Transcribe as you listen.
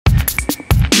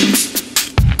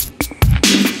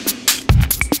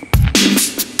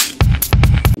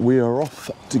we are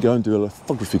off to go and do a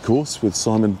lithography course with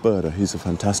Simon Burder. He's a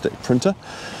fantastic printer,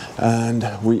 and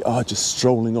we are just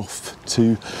strolling off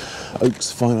to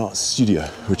Oak's Fine Arts Studio,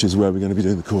 which is where we're going to be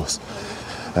doing the course.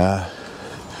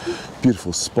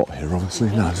 Beautiful spot here, obviously.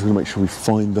 Now, just going to make sure we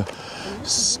find the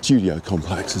studio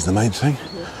complex is the main thing.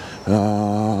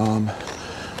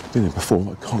 Been here before,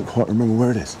 but I can't quite remember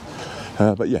where it is.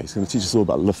 But yeah, he's going to teach us all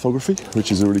about lithography,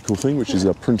 which is a really cool thing, which is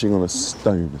printing on a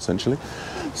stone, essentially.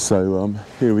 So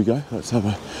here we go. Let's have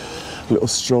a little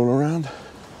stroll around.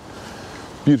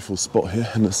 Beautiful spot here,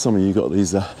 and the summer you got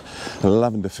these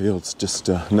lavender fields just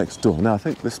next door. Now I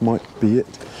think this might be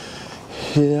it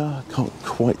here. I can't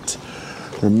quite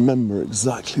remember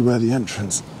exactly where the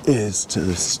entrance is to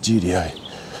the studio. I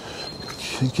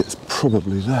think it's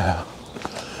probably there,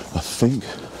 I think.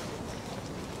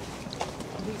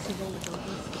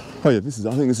 Oh yeah, I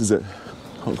think this is it.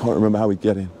 Can't quite remember how we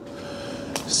get in.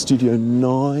 Studio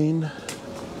 9.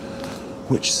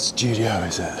 Which studio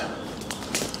is it?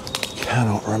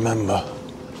 Cannot remember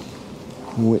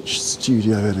which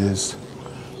studio it is.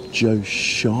 Joe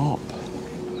Sharp.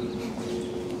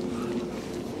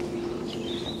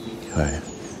 Okay.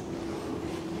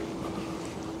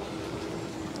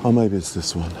 Oh, maybe it's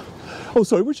this one. Oh,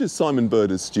 sorry, which is Simon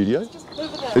Burder's studio? It's just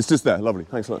over there. It's just there, lovely.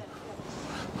 Thanks a lot.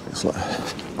 Thanks a lot.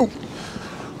 Oh.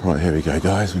 Right, here we go,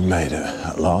 guys. We made it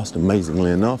at last,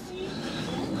 amazingly enough.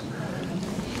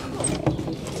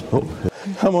 Oh,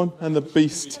 come on, and the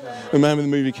beast, the man with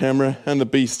the movie camera, and the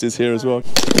beast is here as well.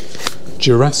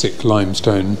 Jurassic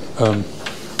limestone.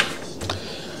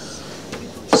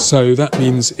 So that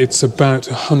means it's about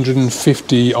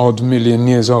 150 odd million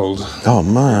years old. Oh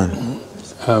man.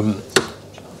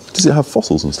 Does it have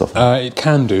fossils and stuff? It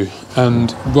can do,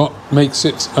 and what makes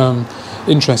it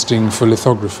interesting for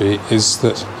lithography is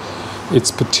that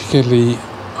it's particularly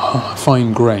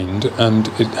fine-grained, and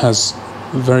it has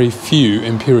very few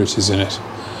impurities in it.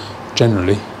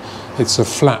 Generally, it's a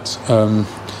flat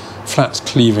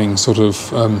cleaving sort of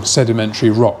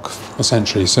sedimentary rock,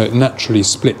 essentially. So it naturally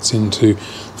splits into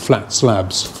flat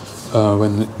slabs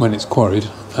when it's quarried,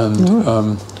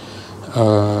 and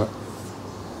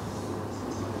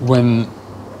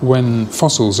when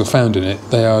fossils are found in it,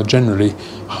 they are generally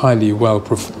highly well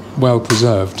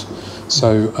preserved.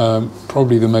 So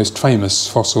probably the most famous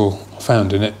fossil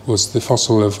found in it was the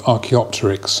fossil of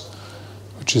Archaeopteryx,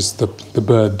 which is the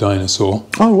bird dinosaur.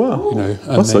 Oh wow! You know,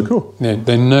 and that's so cool.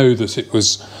 They know that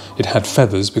it had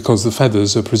feathers because the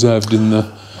feathers are preserved in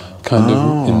the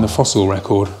in the fossil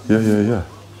record. Yeah.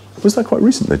 Was that quite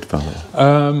recent they'd found it?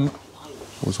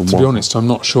 To be honest, I'm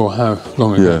not sure how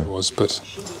long ago it was, but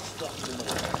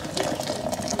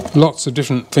lots of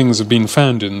different things have been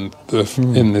found in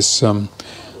this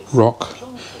rock,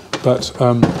 but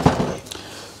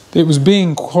it was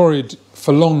being quarried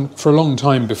for a long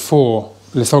time before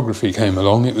lithography came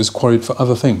along. It was quarried for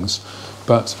other things,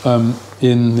 but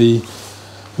in the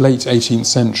late 18th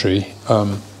century,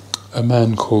 a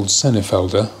man called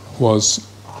Senefelder was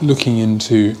looking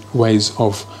into ways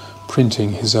of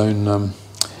printing his own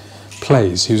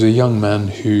plays. He was a young man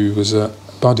who was a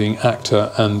budding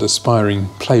actor and aspiring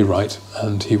playwright,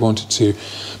 and he wanted to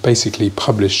basically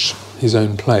publish his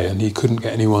own play, and he couldn't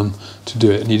get anyone to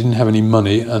do it, and he didn't have any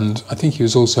money, and I think he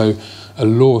was also a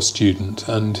law student,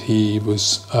 and he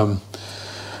was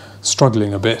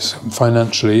struggling a bit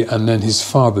financially, and then his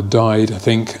father died, I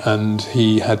think, and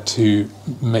he had to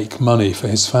make money for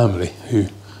his family who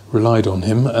relied on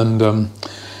him, and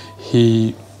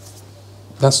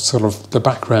that's sort of the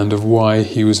background of why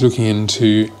he was looking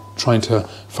into trying to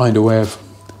find a way of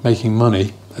making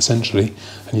money, essentially.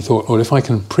 And he thought, well, if I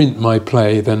can print my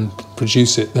play, then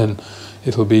produce it, then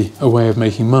it'll be a way of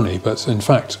making money. But in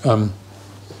fact,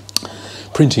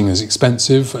 printing is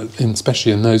expensive,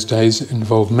 especially in those days. It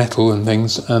involved metal and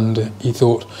things. And he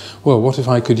thought, well, what if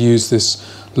I could use this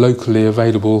locally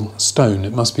available stone?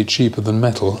 It must be cheaper than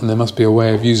metal, and there must be a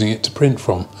way of using it to print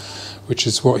from, which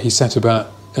is what he set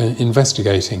about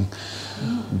investigating.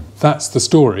 That's the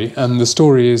story, and the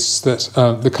story is that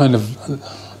the kind of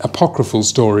apocryphal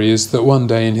story is that one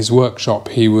day in his workshop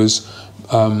he was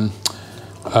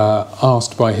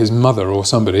asked by his mother or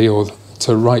somebody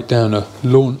to write down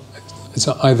it's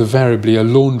either variably a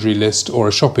laundry list or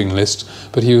a shopping list,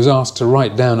 but he was asked to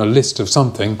write down a list of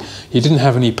something. He didn't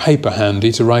have any paper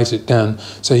handy to write it down,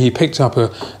 so he picked up a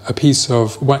piece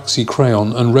of waxy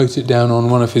crayon and wrote it down on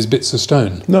one of his bits of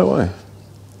stone. No way.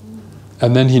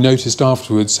 And then he noticed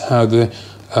afterwards how the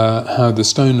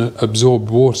stone absorbed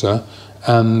water,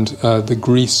 and the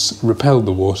grease repelled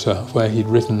the water where he'd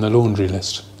written the laundry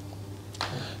list.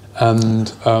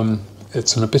 And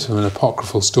it's a bit of an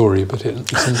apocryphal story, but it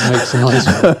makes a nice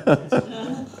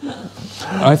one.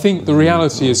 I think the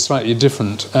reality is slightly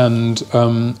different, and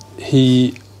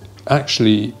he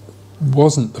actually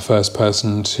wasn't the first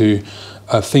person to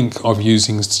think of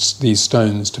using these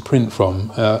stones to print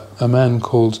from. A man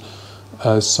called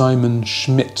Simon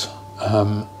Schmidt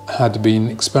had been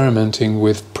experimenting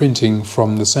with printing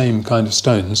from the same kind of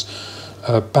stones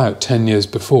about 10 years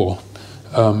before,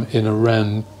 in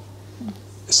around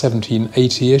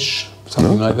 1780-ish,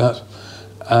 something like that.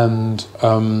 And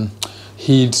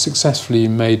he'd successfully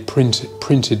made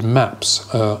printed maps.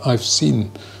 I've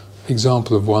seen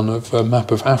example of one of a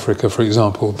map of Africa, for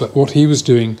example. But what he was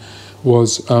doing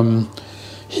was and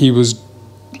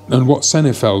what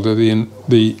Sennefelder,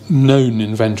 the known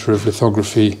inventor of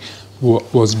lithography,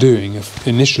 was doing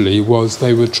initially was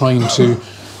they were trying to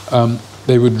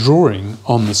they were drawing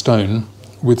on the stone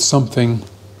with something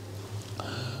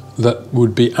that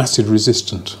would be acid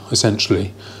resistant,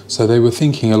 essentially. So they were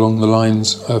thinking along the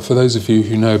lines, for those of you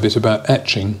who know a bit about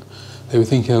etching, they were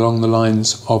thinking along the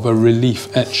lines of a relief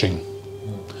etching.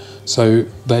 So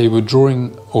they were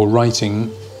drawing or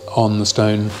writing on the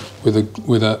stone with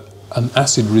an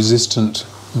acid resistant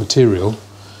material,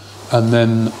 and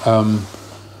then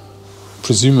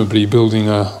presumably building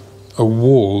a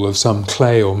wall of some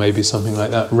clay or maybe something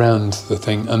like that round the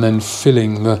thing, and then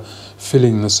filling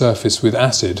the surface with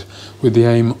acid, with the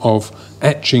aim of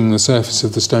etching the surface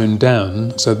of the stone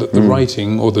down so that the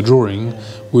writing or the drawing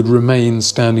would remain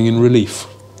standing in relief,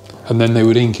 and then they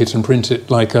would ink it and print it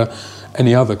like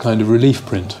any other kind of relief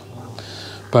print.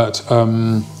 But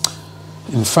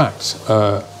in fact,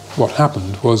 what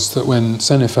happened was that when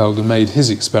Sennefelder made his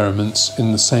experiments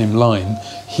in the same line,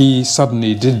 he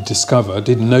suddenly did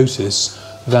notice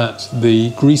that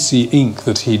the greasy ink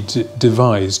that he'd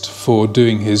devised for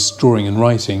doing his drawing and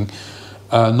writing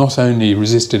not only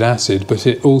resisted acid, but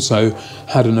it also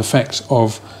had an effect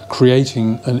of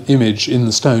creating an image in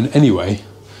the stone anyway,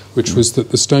 which was that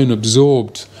the stone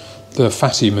absorbed the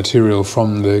fatty material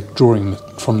from the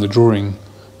drawing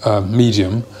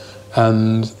medium,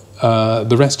 and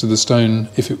the rest of the stone,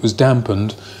 if it was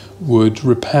dampened, would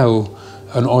repel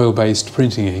an oil-based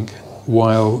printing ink,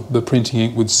 while the printing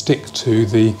ink would stick to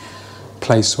the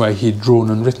place where he'd drawn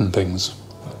and written things.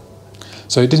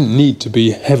 So it didn't need to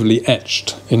be heavily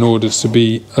etched in order to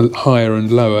be a higher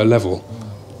and lower level.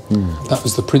 That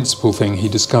was the principal thing he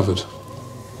discovered.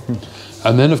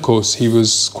 And then, of course, he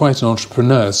was quite an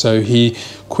entrepreneur, so he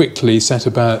quickly set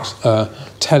about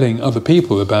telling other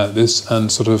people about this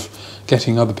and sort of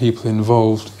getting other people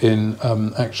involved in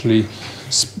actually,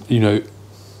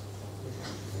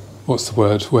 what's the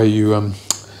word, where you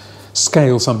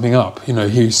scale something up. You know,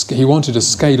 he wanted a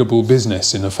scalable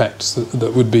business, in effect,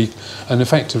 that would be, and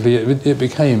effectively it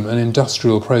became an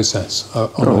industrial process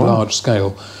on a large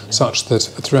scale, such that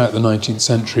throughout the 19th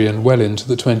century and well into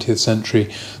the 20th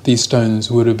century, these stones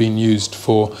would have been used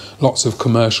for lots of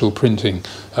commercial printing.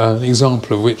 An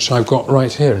example of which I've got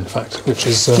right here, in fact, which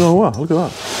is oh wow, look at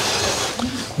that.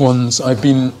 Ones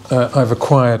I've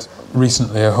acquired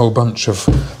recently, a whole bunch of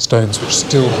stones which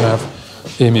still have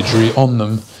imagery on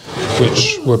them,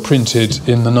 which were printed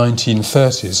in the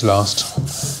 1930s last.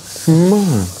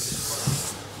 Man.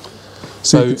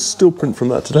 So you could still print from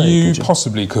that today? You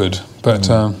possibly could, but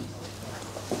yeah,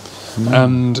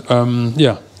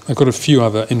 I've got a few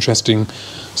other interesting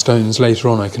stones later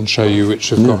on I can show you, which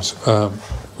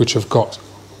have got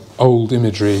old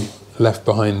imagery left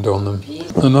behind on them.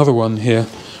 Another one here,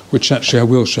 which actually I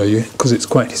will show you because it's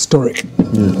quite historic.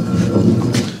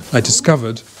 I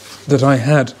discovered that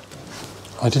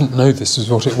I didn't know this was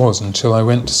what it was until I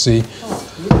went to see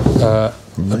a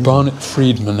Barnett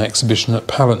Friedman exhibition at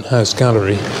Pallant House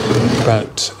Gallery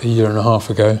about a year and a half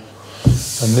ago.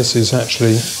 And this is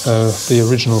actually the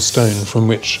original stone from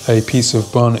which a piece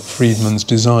of Barnett Friedman's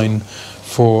design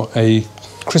for a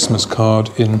Christmas card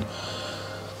in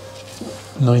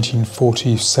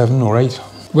 1947 or 8.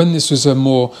 When this was a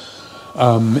more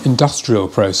industrial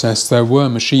process, there were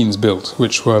machines built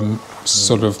which were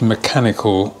sort of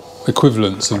mechanical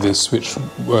equivalents of this, which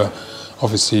were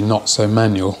obviously not so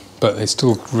manual, but they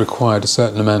still required a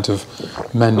certain amount of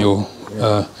manual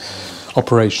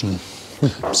operation.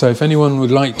 So if anyone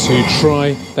would like to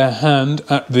try their hand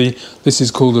at this is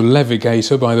called a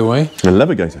levigator, by the way. A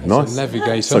levigator, nice. A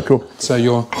levigator. So cool. So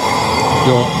you're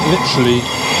literally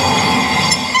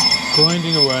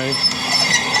grinding away.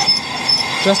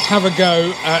 Just have a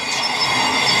go at.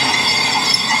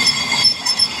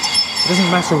 It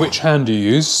doesn't matter which hand you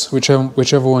use,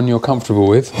 whichever one you're comfortable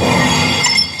with.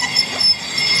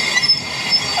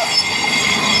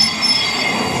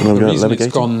 The reason it's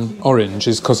gone orange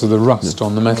is because of the rust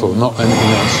on the metal, not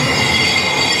anything else.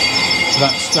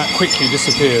 That quickly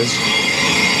disappears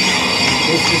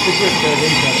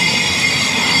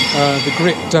The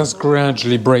grit does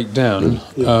gradually break down,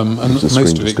 and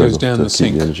most of it goes down the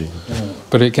sink.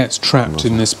 But it gets trapped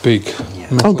in this big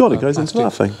metal, oh god, it goes into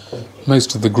that thing.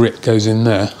 Most of the grit goes in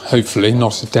there, hopefully,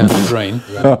 not down the drain.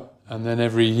 And then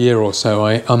every year or so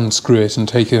I unscrew it and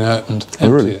take it out and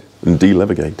empty it. And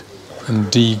de-levigate. And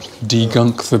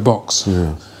de-gunk the box.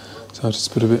 Yeah. So I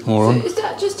just put a bit more on. Is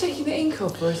that just taking the ink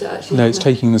off, or is it actually... No, it's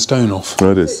taking the stone off.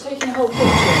 No, it Is is. it taking the whole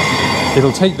picture?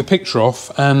 It'll take the picture off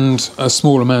and a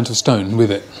small amount of stone with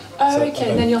it. Oh, okay,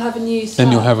 and then you'll have a new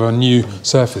Then you'll have a new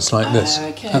surface like this.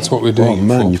 okay. That's what we're doing. Oh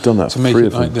man, for, you've done that to for make 3 it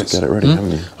of them like to this. get it ready,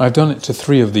 haven't you? I've done it to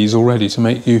 3 of these already to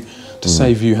make you, to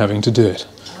save you having to do it.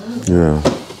 Yeah.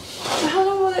 So how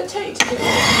long will it take to do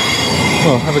it?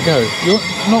 Well, have a go.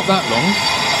 Not that long.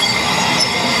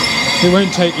 It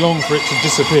won't take long for it to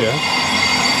disappear.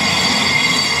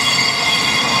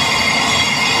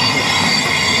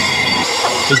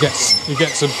 It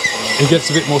gets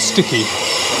a bit more sticky.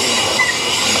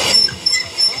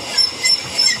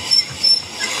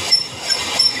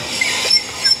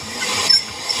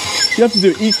 You have to do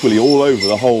it equally all over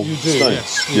the whole You do, stone.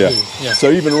 yes, you do, yeah. So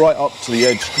even right up to the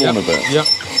edge corner bit. Yep.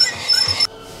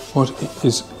 What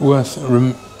is worth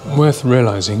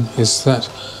realising is that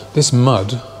this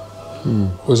mud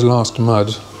was last time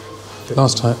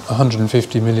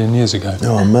 150 million years ago.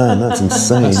 Oh man, that's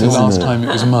insane, That's the isn't last it? time it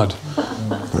was mud.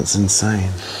 That's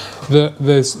insane.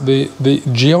 The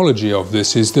geology of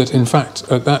this is that, in fact,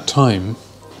 at that time,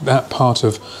 that part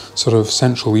of sort of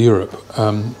Central Europe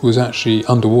was actually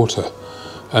underwater,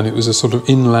 and it was a sort of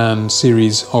inland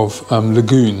series of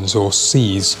lagoons or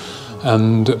seas,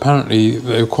 and apparently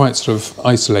they were quite sort of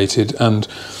isolated and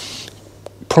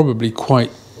probably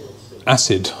quite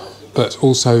acid, but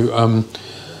also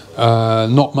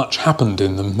not much happened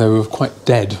in them. They were quite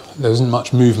dead. There wasn't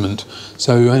much movement.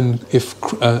 So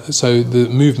so the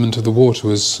movement of the water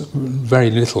was very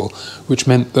little, which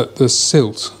meant that the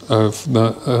silt of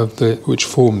which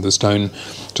formed the stone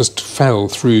just fell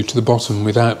through to the bottom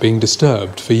without being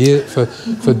disturbed for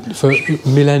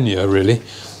millennia, really,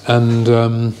 and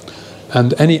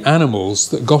any animals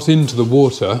that got into the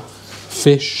water,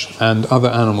 fish and other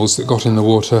animals that got in the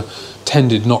water,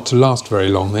 tended not to last very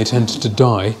long. They tended to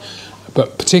die,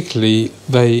 but particularly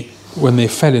when they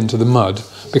fell into the mud,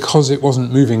 because it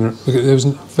wasn't moving, there was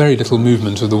very little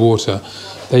movement of the water,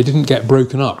 they didn't get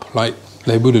broken up like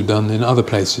they would have done in other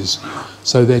places.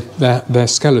 So their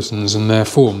skeletons and their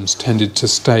forms tended to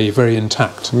stay very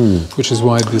intact, which is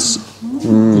why this,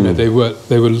 they were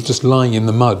just lying in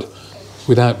the mud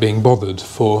without being bothered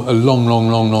for a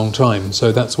long time.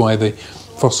 So that's why the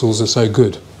fossils are so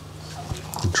good.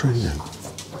 Intriguing.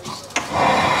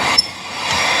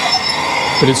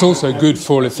 But it's also good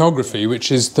for lithography,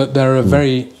 which is that there are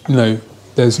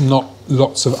there's not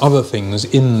lots of other things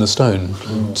in the stone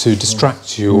to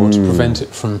distract you or to prevent it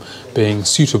from being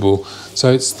suitable.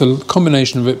 So it's the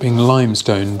combination of it being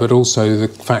limestone, but also the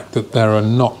fact that there are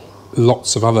not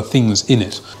lots of other things in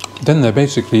it. Then they're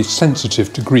basically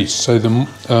sensitive to grease, so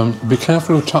be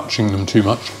careful of touching them too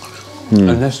much,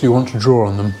 unless you want to draw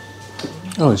on them.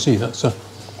 Oh, I see, that's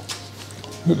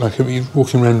look like he's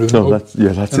walking around with an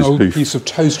old piece of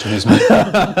toast in his mouth.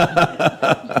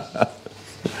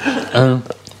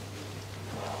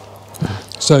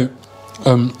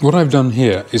 What I've done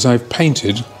here is I've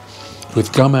painted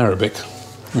with gum arabic,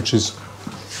 which is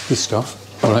this stuff.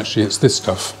 Well, actually, it's this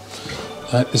stuff.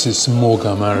 This is some more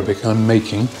gum arabic I'm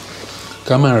making.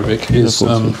 Gum arabic is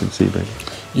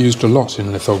used a lot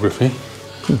in lithography.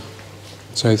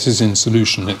 So this is in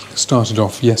solution. It started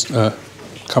off a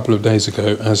couple of days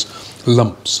ago as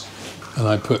lumps, and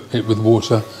I put it with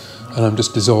water, and I'm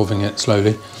just dissolving it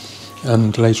slowly.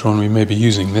 And later on we may be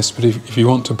using this, but if you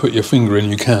want to put your finger in,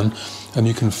 you can, and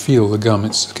you can feel the gum.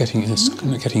 It's getting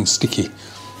sticky.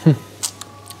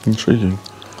 Intriguing.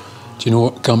 Do you know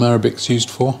what gum arabic's used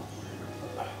for?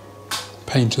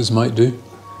 Painters might do.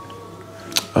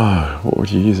 Oh, what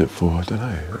would you use it for? I don't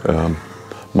know.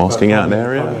 Masking out an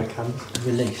area?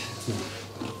 Relief.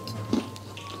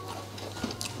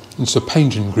 It's a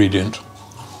paint ingredient.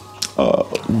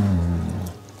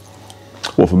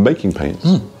 What, for making paints?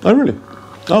 Oh, really?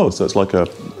 Oh, so it's like a...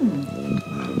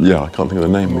 Yeah, I can't think of the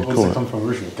name we'd call it. Come from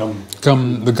originally?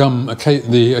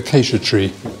 The acacia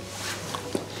tree.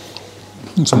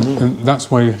 And that's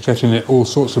why you're getting it all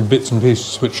sorts of bits and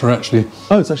pieces which are actually...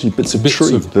 Oh, it's actually bits of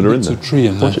tree that are in there. Bits of tree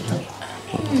in there.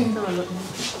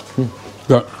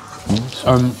 But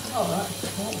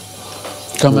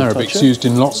gum arabic's used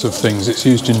in lots of things. It's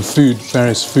used in food,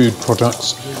 various food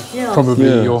products.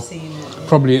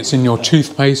 Probably it's in your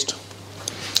toothpaste.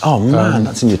 Oh man,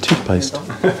 that's in your toothpaste.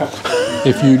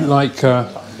 if you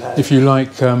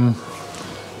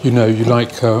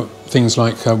like, things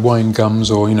like wine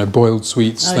gums or boiled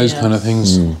sweets, those kind of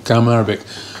things, gum arabic.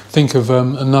 Think of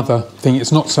another thing.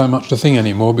 It's not so much the thing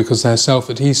anymore because they're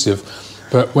self-adhesive.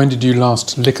 But when did you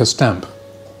last lick a stamp?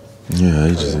 Yeah,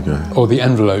 ages ago. Or the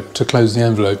envelope, to close the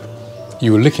envelope.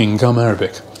 You were licking gum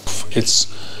arabic. It's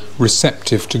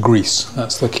receptive to grease.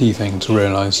 That's the key thing to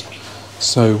realise.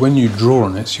 So when you draw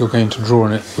on it, you're going to draw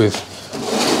on it with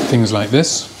things like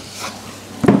this.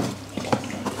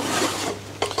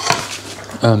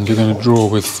 And you're going to draw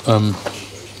with, I'm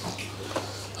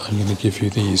going to give you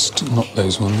these, not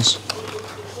those ones.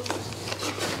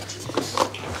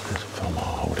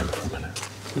 Hold him for a minute.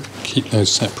 Keep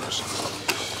those separate.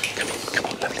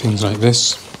 Things like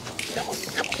this.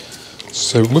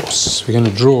 So, whoops, we're going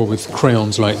to draw with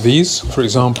crayons like these, for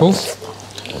example.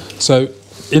 So,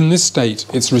 in this state,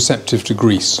 it's receptive to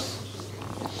grease.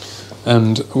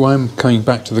 And why I'm coming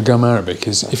back to the gum arabic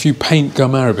is if you paint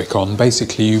gum arabic on,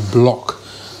 basically you block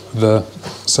the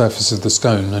surface of the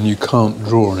stone and you can't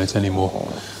draw on it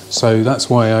anymore. So that's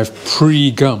why I've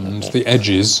pre-gummed the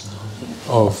edges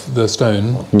of the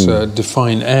stone to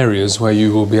define areas where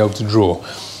you will be able to draw.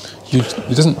 You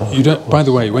don't. By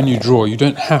the way, when you draw, you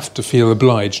don't have to feel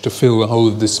obliged to fill the whole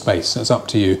of this space. That's up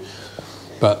to you.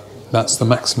 But that's the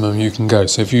maximum you can go.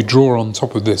 So if you draw on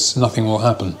top of this, nothing will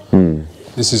happen.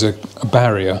 This is a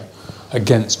barrier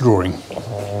against drawing.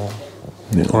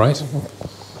 Yeah. All right?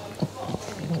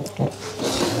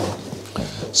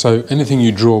 So anything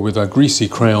you draw with a greasy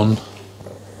crayon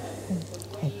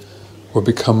will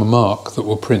become a mark that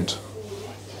will print.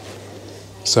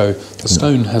 So the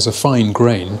stone has a fine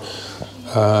grain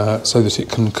so that it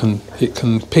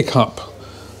can pick up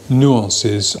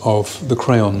nuances of the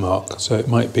crayon mark. So it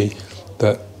might be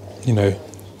that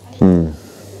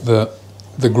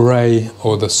the grey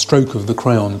or the stroke of the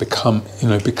crayon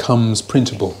becomes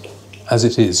printable as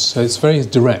it is. So it's very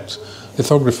direct.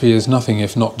 Lithography is nothing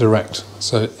if not direct.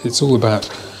 So it's all about.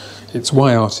 It's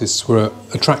why artists were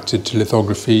attracted to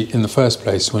lithography in the first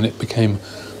place when it became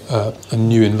a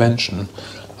new invention,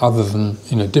 other than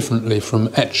differently from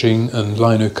etching and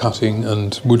lino cutting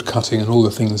and wood cutting and all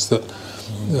the things that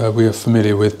we are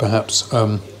familiar with. Perhaps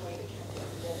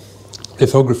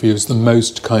lithography is the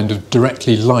most kind of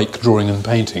directly like drawing and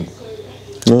painting.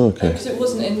 Oh, okay. Because it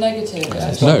wasn't in negative.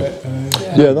 No.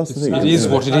 Yeah, that's the thing. It is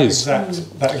what it is.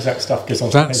 That exact stuff goes on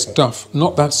the That paper. stuff,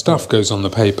 not that stuff goes on the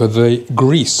paper. The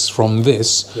grease from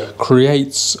this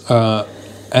creates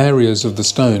areas of the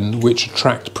stone which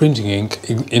attract printing ink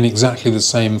in exactly the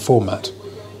same format,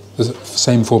 the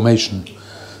same formation.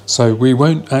 So we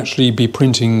won't actually be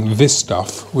printing this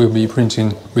stuff. We'll be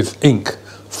printing with ink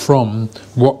from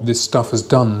what this stuff has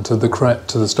done to the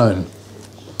stone.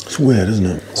 It's weird, isn't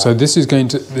it? So this is going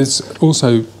to. This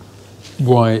also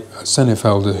why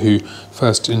Sennefelder, who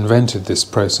first invented this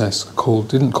process,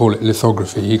 didn't call it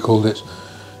lithography. He called it,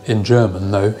 in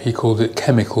German though, he called it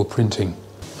chemical printing.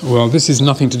 Well, this is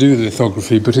nothing to do with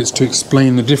lithography, but it's to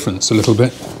explain the difference a little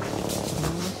bit.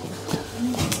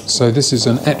 So this is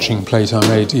an etching plate I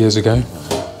made years ago,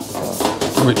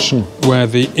 where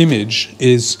the image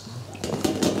is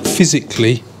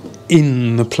physically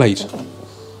in the plate.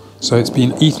 So it's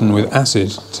been eaten with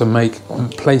acid to make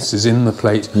places in the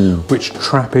plate which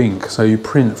trap ink. So you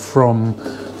print from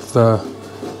the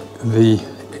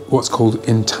what's called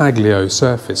intaglio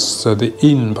surface. So the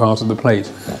in part of the plate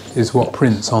is what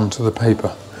prints onto the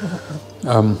paper.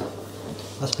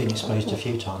 That's been exposed a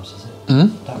few times, is it?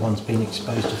 That one's been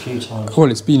exposed a few times. Well,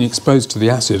 it's been exposed to the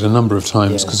acid a number of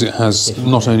times because it has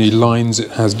not only lines,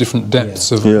 it has different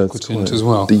depths of aquatint as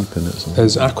well. Deep in it.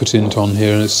 There's aquatint on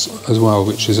here as well,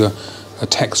 which is a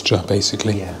texture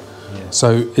basically. Yeah.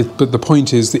 So, but the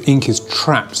point is the ink is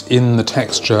trapped in the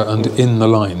texture and in the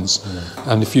lines.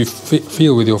 And if you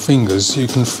feel with your fingers, you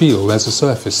can feel there's a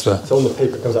surface there. So on the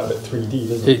paper it comes out a bit 3D,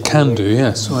 doesn't it? It can do,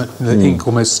 yes. Right? The ink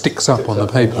almost sticks up on the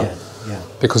paper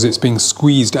because it's being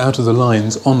squeezed out of the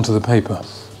lines onto the paper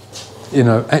in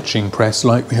an etching press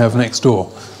like we have next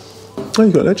door. Oh,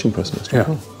 you've got an etching press next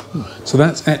door. Yeah. So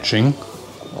that's etching.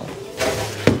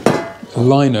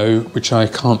 Lino, which I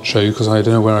can't show you because I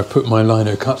don't know where I put my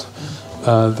lino cut,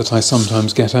 that I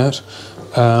sometimes get out.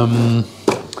 And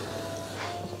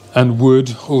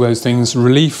wood, all those things.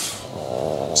 Relief,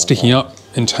 sticking up,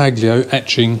 intaglio,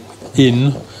 etching,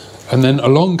 in. And then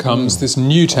along comes this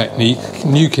new technique,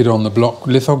 new kid on the block,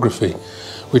 lithography,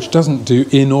 which doesn't do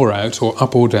in or out or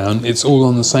up or down, it's all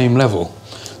on the same level.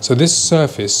 So this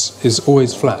surface is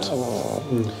always flat.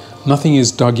 Nothing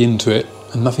is dug into it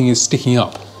and nothing is sticking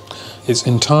up. It's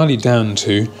entirely down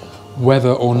to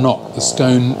whether or not the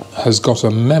stone has got a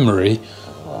memory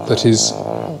that is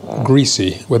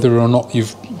greasy, whether or not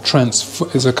you've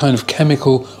is a kind of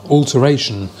chemical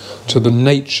alteration to the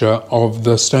nature of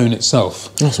the stone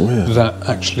itself. That's weird. That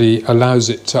actually allows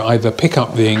it to either pick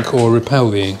up the ink or repel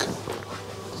the ink.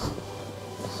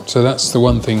 So that's the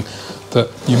one thing that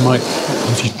you might,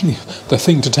 the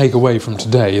thing to take away from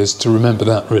today is to remember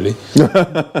that, really.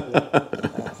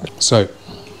 So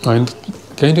I'm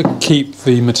going to keep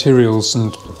the materials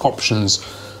and options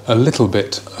a little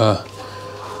bit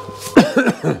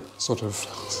sort of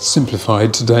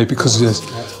simplified today, because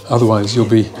otherwise you'll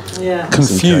be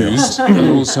confused and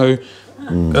also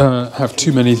have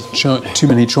too many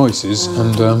choices,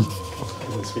 and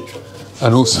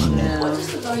also. What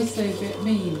does the litho bit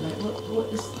mean? Like, what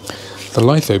is? The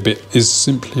litho bit is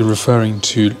simply referring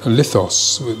to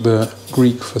lithos, the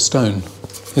Greek for stone.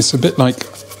 It's a bit like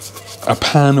a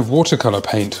pan of watercolour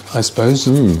paint, I suppose.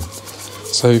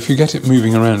 So if you get it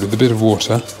moving around with a bit of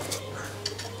water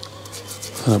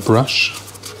and a brush.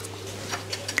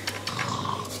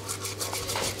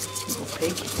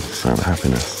 Sound of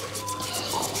happiness.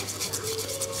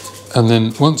 And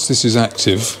then once this is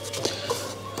active,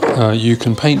 you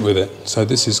can paint with it. So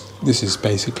this is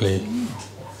basically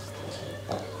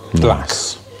black.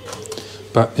 Nice.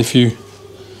 But if you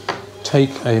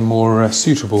take a more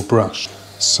suitable brush,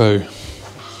 so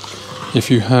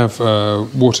if you have a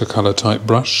watercolour type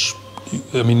brush,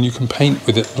 you can paint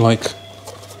with it like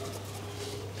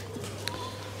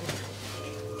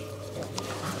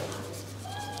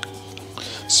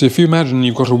so. If you imagine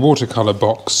you've got a watercolour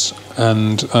box,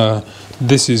 and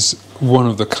this is one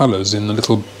of the colours in the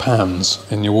little pans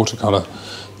in your watercolour.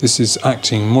 This is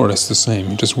acting more or less the same.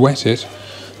 You just wet it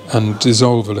and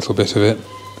dissolve a little bit of it,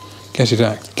 get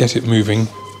it moving.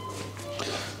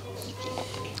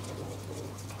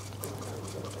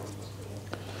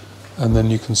 And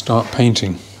then you can start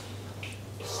painting.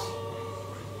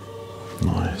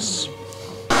 Nice.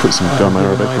 Put some gum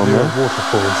arabic on there.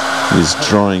 Waterfalls. He's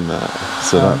drying that,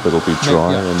 so that bit'll be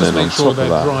dry, and then on top of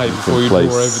that you can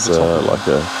place like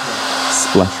a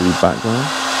splattery background.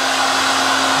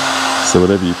 So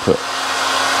whatever you put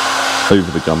over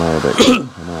the gum arabic and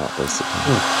out,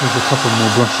 basically. There's a couple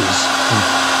more brushes.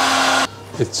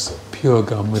 It's pure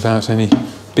gum without any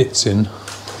bits in.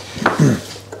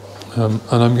 And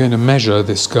I'm going to measure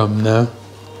this gum now.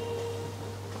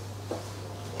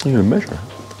 You're going to measure it?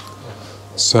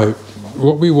 So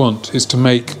what we want is to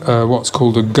make what's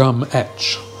called a gum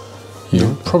etch.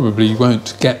 You probably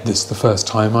won't get this the first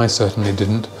time. I certainly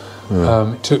didn't.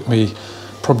 It took me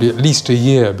probably at least a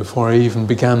year before I even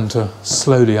began to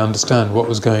slowly understand what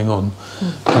was going on.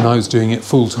 And I was doing it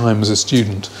full time as a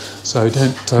student. So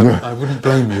I wouldn't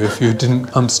blame you if you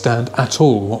didn't understand at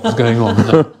all what was going on.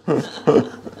 No.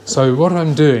 So what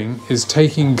I'm doing is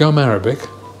taking gum arabic,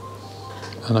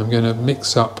 and I'm going to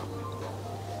mix up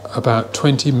about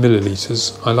 20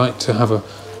 millilitres. I like to have a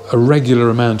regular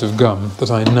amount of gum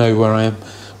that I know where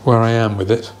I am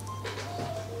with it.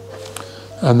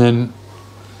 And then,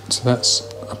 so that's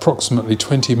approximately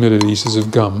 20 millilitres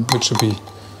of gum, which will be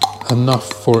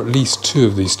enough for at least 2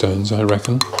 of these stones, I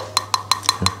reckon.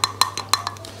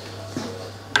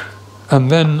 And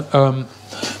then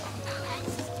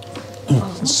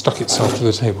it stuck itself to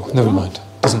the table. Never mind,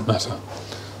 doesn't matter.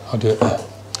 I'll do it there.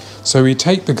 So we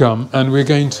take the gum and we're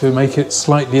going to make it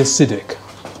slightly acidic.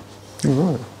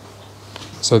 Right.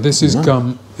 So this is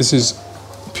gum. This is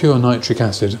pure nitric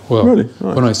acid. Well, really?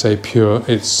 Right. When I say pure,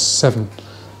 it's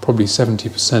probably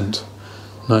 70%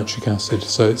 nitric acid.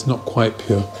 So it's not quite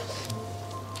pure.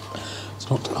 It's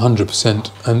not 100%.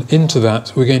 And into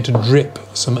that we're going to drip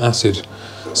some acid,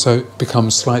 so it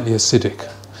becomes slightly acidic.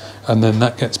 And then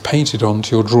that gets painted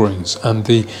onto your drawings. And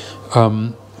the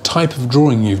type of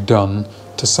drawing you've done,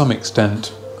 to some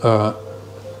extent,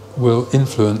 will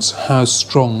influence how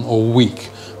strong or weak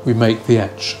we make the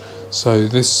etch. So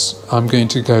this, I'm going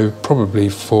to go probably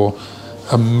for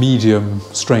a medium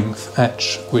strength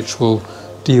etch, which will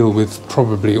deal with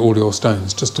probably all your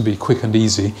stones, just to be quick and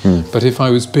easy. But if I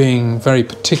was being very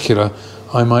particular,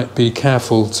 I might be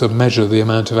careful to measure the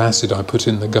amount of acid I put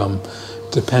in the gum,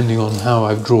 depending on how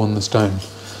I've drawn the stone.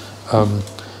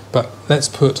 But let's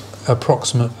put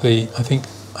approximately, I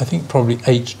think probably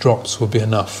 8 drops will be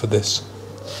enough for this.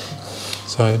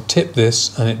 So I tip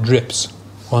this and it drips.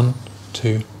 1,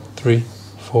 2, 3,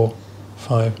 4,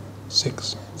 5,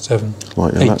 6, 7,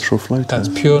 Like a 8. natural flow. That's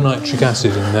pure nitric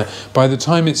acid in there. By the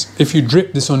time if you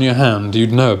drip this on your hand,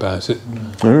 you'd know about it.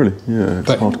 Oh really? Yeah,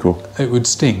 it's hardcore. It would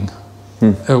sting.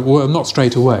 Well, not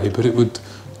straight away, but it would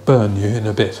burn you in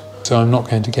a bit. So I'm not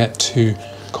going to get too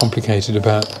complicated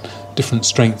about different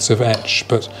strengths of etch,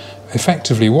 but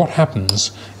effectively what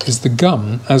happens is the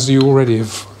gum, as you already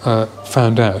have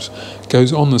found out,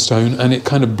 goes on the stone and it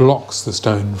kind of blocks the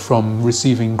stone from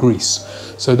receiving grease.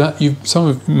 So that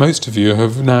most of you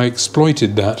have now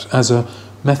exploited that as a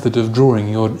method of drawing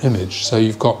your image. So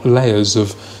you've got layers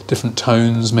of different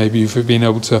tones. Maybe you've been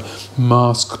able to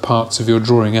mask parts of your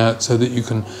drawing out so that you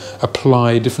can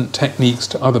apply different techniques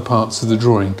to other parts of the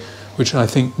drawing, which I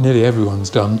think nearly everyone's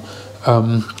done.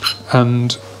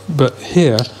 But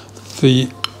here,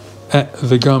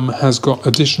 the gum has got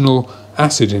additional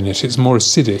acid in it. It's more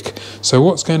acidic. So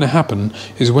what's going to happen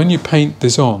is when you paint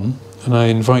this on, and I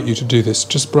invite you to do this,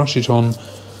 just brush it on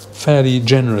fairly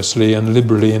generously and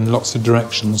liberally in lots of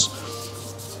directions.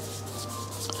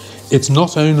 It's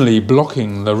not only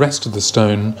blocking the rest of the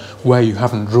stone where you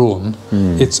haven't drawn,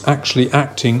 it's actually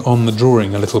acting on the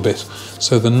drawing a little bit.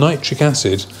 So the nitric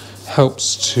acid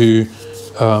helps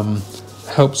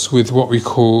with what we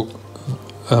call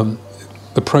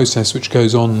the process which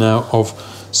goes on now of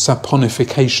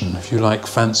saponification, if you like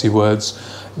fancy words.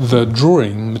 The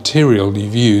drawing material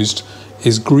you've used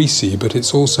is greasy, but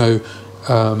it's also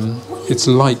it's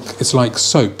like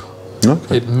soap.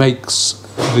 Okay. It makes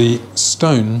the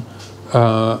stone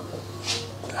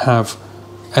have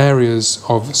areas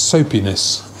of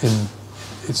soapiness.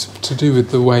 It's to do with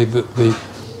the way that the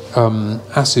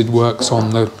acid works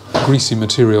on the greasy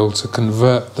material to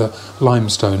convert the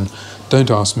limestone.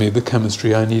 Don't ask me the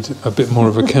chemistry. I need a bit more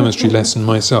of a chemistry lesson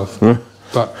myself.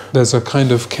 But there's a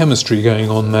kind of chemistry going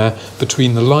on there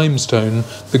between the limestone,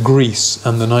 the grease,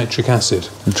 and the nitric acid.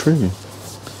 Intriguing.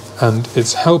 And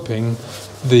it's helping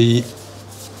the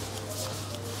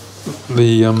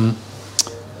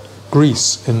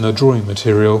grease in the drawing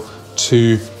material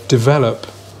to develop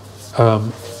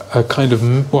a kind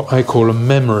of what I call a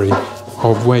memory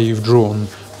of where you've drawn,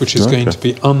 which is going to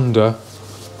be under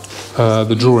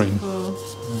the drawing.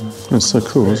 That's so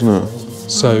cool, isn't it?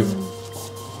 So,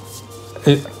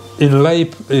 in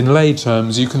lay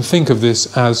terms, you can think of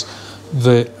this as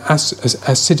the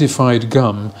acidified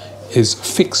gum is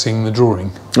fixing the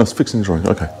drawing. That's fixing the drawing.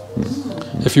 Okay.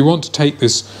 If you want to take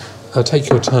this, take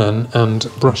your turn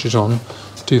and brush it on.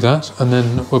 Do that, and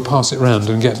then we'll pass it round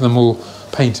and get them all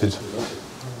painted.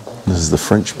 This is the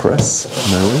French press.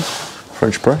 No,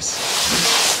 French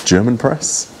press. German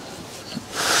press.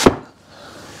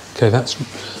 Okay, that's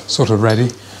sort of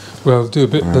ready. We'll do a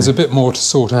bit. There's a bit more to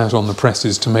sort out on the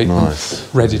presses to make them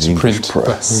ready to print, but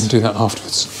we can do that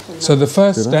afterwards. So the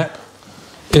first step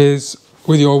is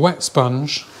with your wet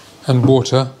sponge and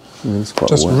water,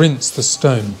 just rinse the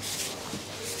stone.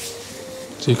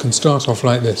 So you can start off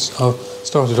like this. I'll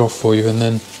start it off for you and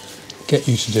then get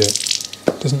you to do it.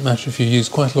 Doesn't matter if you use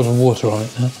quite a lot of water on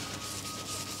it now.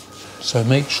 So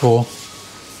make sure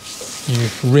you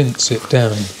rinse it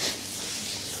down.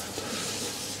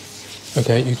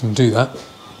 Okay, you can do that.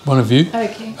 One of you.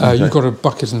 Okay. You've got a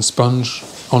bucket and sponge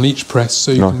on each press,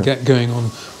 so you can get going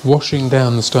on washing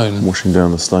down the stone. Washing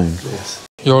down the stone. Yes.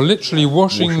 You're literally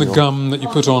washing the gum that you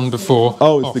put on before.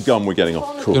 Oh, it's the gum we're getting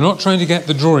off. Cool. You're not trying to get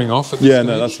the drawing off at this stage.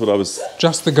 No, that's what I was...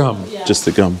 Just the gum. Just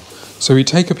the gum. So we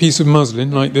take a piece of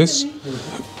muslin like this,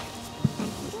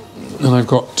 and I've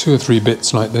got 2 or 3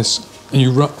 bits like this, and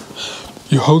you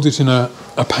hold it in a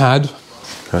pad,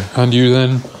 and you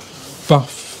then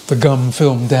buff the gum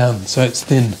film down so it's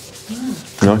thin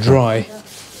and dry.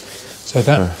 So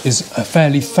that is a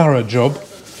fairly thorough job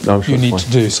you need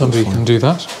to do. Somebody can do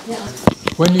that.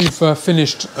 When you've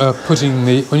finished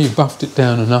when you've buffed it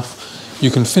down enough,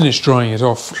 you can finish drying it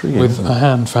off with a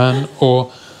hand fan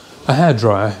or a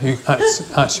hairdryer.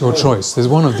 That's your choice. There's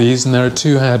one of these and there are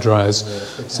 2 hair dryers.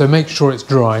 So make sure it's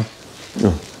dry.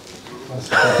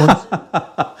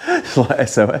 It's like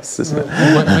SOS, isn't it?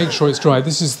 Make sure it's dry.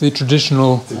 This is the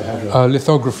traditional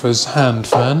lithographer's hand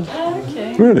fan.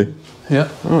 Okay. Really? Yeah.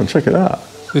 Oh, check it out.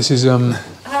 This is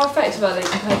How effective are they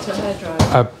compared to a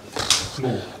hairdryer?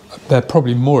 they're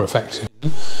probably more effective.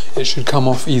 It should come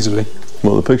off easily.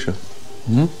 What, the picture?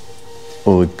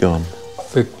 Or the gum?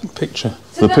 The picture.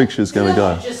 So The picture's going to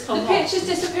go. The picture's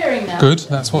disappearing now. Good.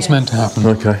 That's what's meant to happen.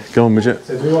 Okay, go on, midget.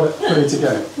 So do we want it ready to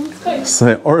go?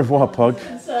 Say au revoir, pug.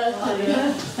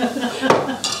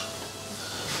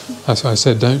 That's why I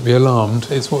said don't be alarmed.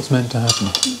 It's what's meant to happen.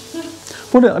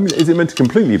 What? I mean, is it meant to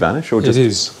completely vanish, or just? It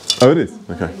is. Oh, it is.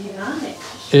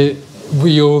 Okay.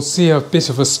 You'll see a bit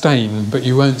of a stain, but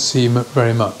you won't see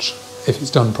very much if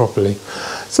it's done properly.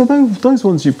 So those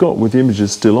ones you've got with the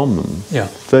images still on them. Yeah.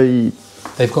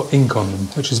 They've got ink on them,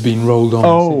 which has been rolled on.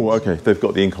 Oh, okay. They've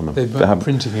got the ink on them. They've got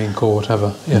printing ink or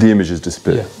whatever. Yeah. The images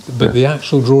disappear. Yeah. But the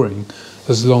actual drawing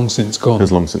has long since gone.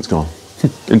 Has long since gone.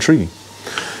 Intriguing.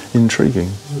 Intriguing.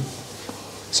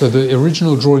 So the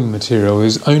original drawing material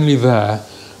is only there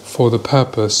for the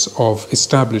purpose of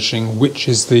establishing which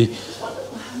is the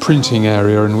printing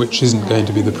area and which isn't going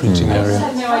to be the printing area.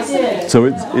 So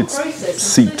it's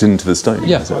seeped into the stone.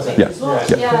 Yeah. Is it?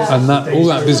 Yeah. And that all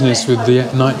that business with the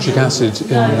nitric acid in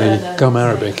the gum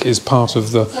arabic is part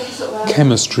of the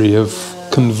chemistry of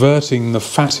converting the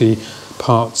fatty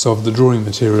parts of the drawing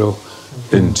material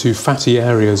into fatty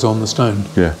areas on the stone.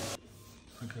 Yeah.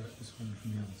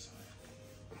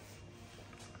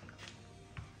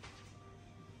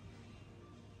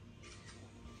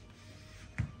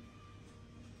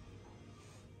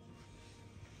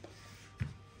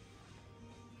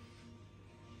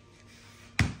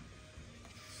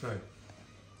 So,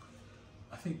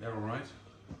 I think they're all right.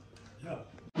 Yeah.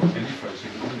 Any photos you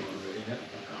can do really, yeah.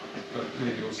 But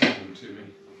maybe you'll send them to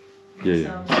me.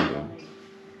 Yeah.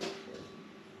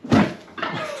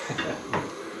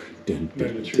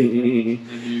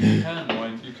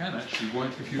 And you can actually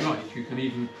wind, if you like, you can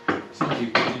even, some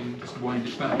people can just wind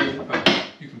it back, but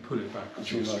you can pull it back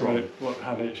because you're strong. What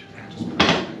had it? Just pull it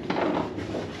back.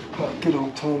 Oh, good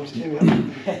old times. Here we are.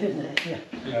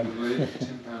 Yeah,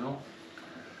 £10 off.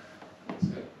 That's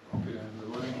it. Pop it out of the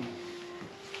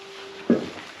way.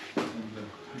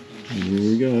 Here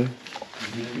we go.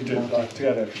 We do it like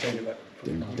together if you take it back.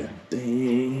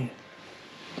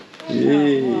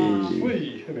 Yay!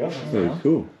 Whee! Here we are. Very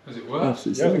cool. Does it work?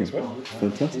 Absolutely Yeah, I think stunning. it's well.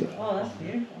 Fantastic. Oh, that's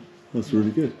beautiful. That's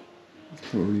really good. It's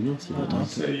kind of really nicely done.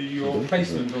 So your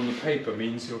placement on the paper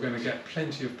means you're going to get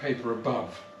plenty of paper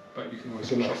above, but you can always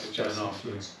chop it down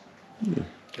afterwards.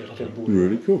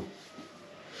 Really cool.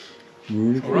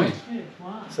 Really cool. All right,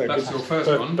 So that's good. your first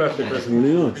one. Birthday present.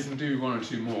 Really You nice. can do one or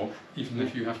two more, even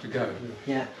if you have to go.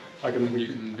 Yeah, I And can you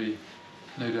can be,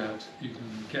 no doubt, you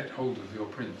can get hold of your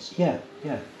prints. yeah,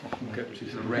 definitely. get You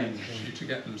can arrange you to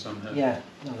get them somehow. Yeah,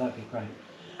 no, that'd be great.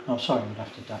 I'm sorry we'd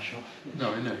have to dash off.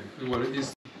 No, I know. Well, it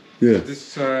is. Yeah.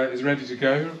 This is ready to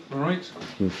go. All right.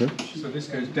 Okay. So this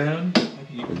goes down.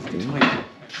 Maybe you can tighten.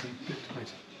 Actually, a bit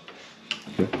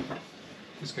tighter. Okay.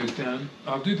 This goes down.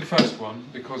 I'll do the first one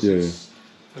because Yeah, it's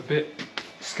a bit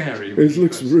scary. It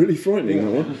looks really frightening,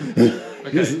 that one. Okay,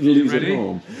 This are is you leaves ready? an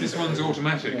arm. This one's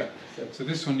automatic. So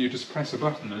this one you just press a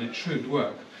button and it should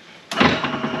work.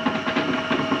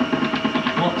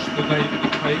 Watch the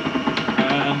tape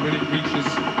and when it reaches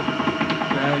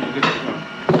there you lift it up.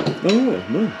 Oh,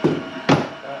 no.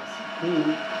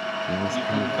 You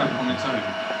can look back on its own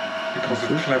because of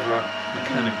clever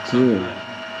mechanics on Yeah. there.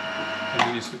 And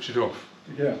then you switch it off.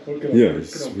 Yeah, well, good Yeah, on-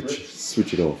 good on Brits.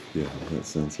 switch it off. Yeah, that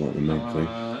sounds like the main thing.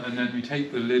 And then we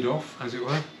take the lid off, as it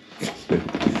were.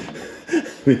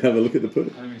 We have a look at the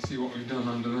pudding. And we see what we've done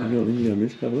under You there. got any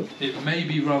image? Have a look. It may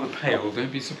be rather pale,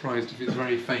 don't be surprised if it's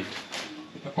very faint.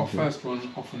 But our first one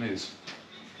often is.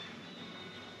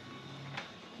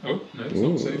 Oh, no, it's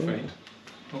not so Ooh. faint.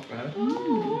 Not bad.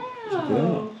 Check it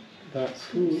out. That's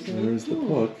cool. There's the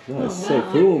pod. That's so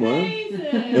cool, man.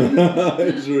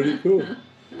 It's really cool.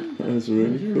 That's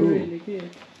really cool. Really good.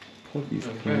 Poggy's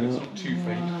Not bad, coming it's up. not too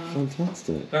faint.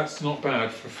 Fantastic. That's not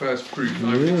bad for first proof.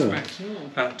 I would Yeah. expect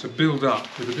that to build up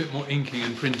with a bit more inking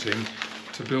and printing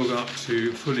to build up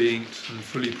to fully inked and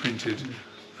fully printed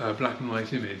black and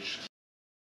white image.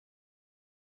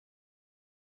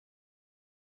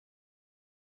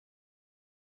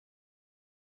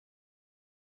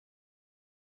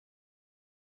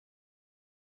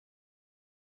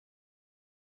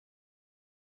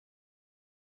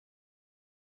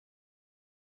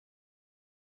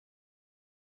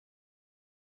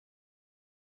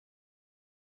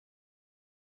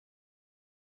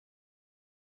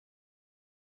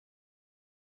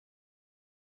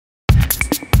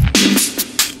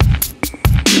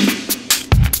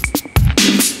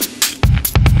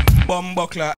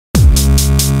 Bumbuckler.